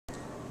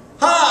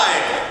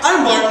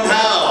I'm Martin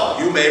Howe.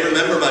 You may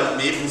remember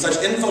me from such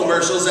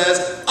infomercials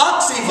as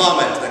Oxy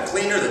Vomit, the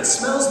cleaner that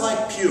smells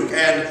like puke,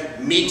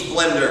 and Meat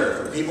Blender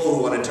for people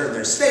who want to turn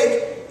their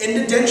steak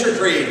into denture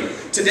cream.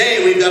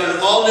 Today we've got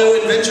an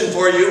all-new invention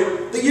for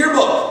you, the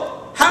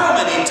yearbook. How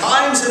many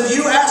times have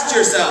you asked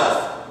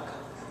yourself?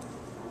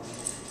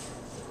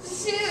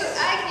 Shoot,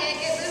 I can't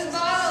get this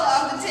bottle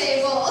off the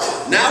table.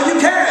 Now you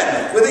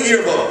can with a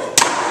yearbook.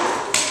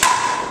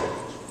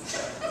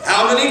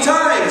 How many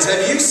times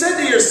have you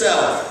said to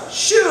yourself,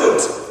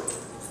 shoot,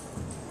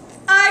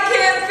 I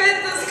can't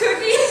fit this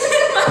cookie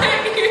in my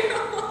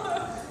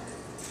yearbook.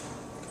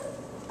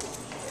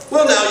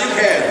 Well, now you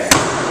can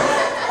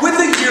with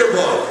a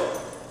yearbook.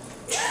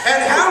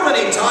 And how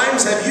many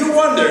times have you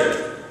wondered,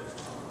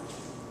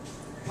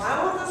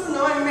 why won't this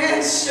annoying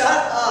man shut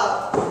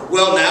up?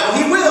 well, now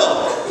he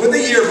will with a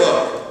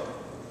yearbook.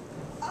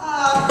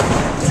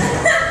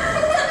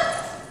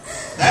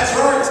 That's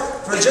right.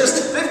 For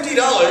just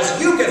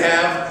 $50, you can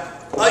have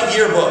a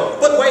yearbook.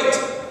 But wait,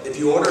 if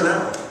you order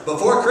now,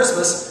 before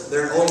Christmas,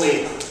 they're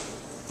only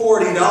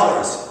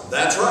 $40.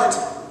 That's right.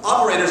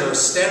 Operators are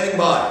standing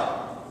by.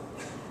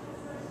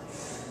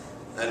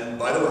 And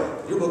by the way,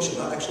 your book should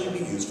not actually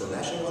be used for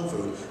gnashing on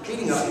food,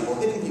 beating up people,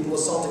 hitting people,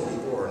 assaulting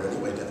people, or in any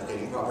way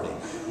defecating property.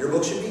 Your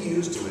book should be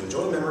used to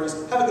enjoy memories,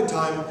 have a good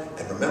time,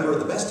 and remember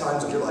the best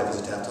times of your life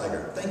as a Taft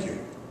Tiger. Thank you.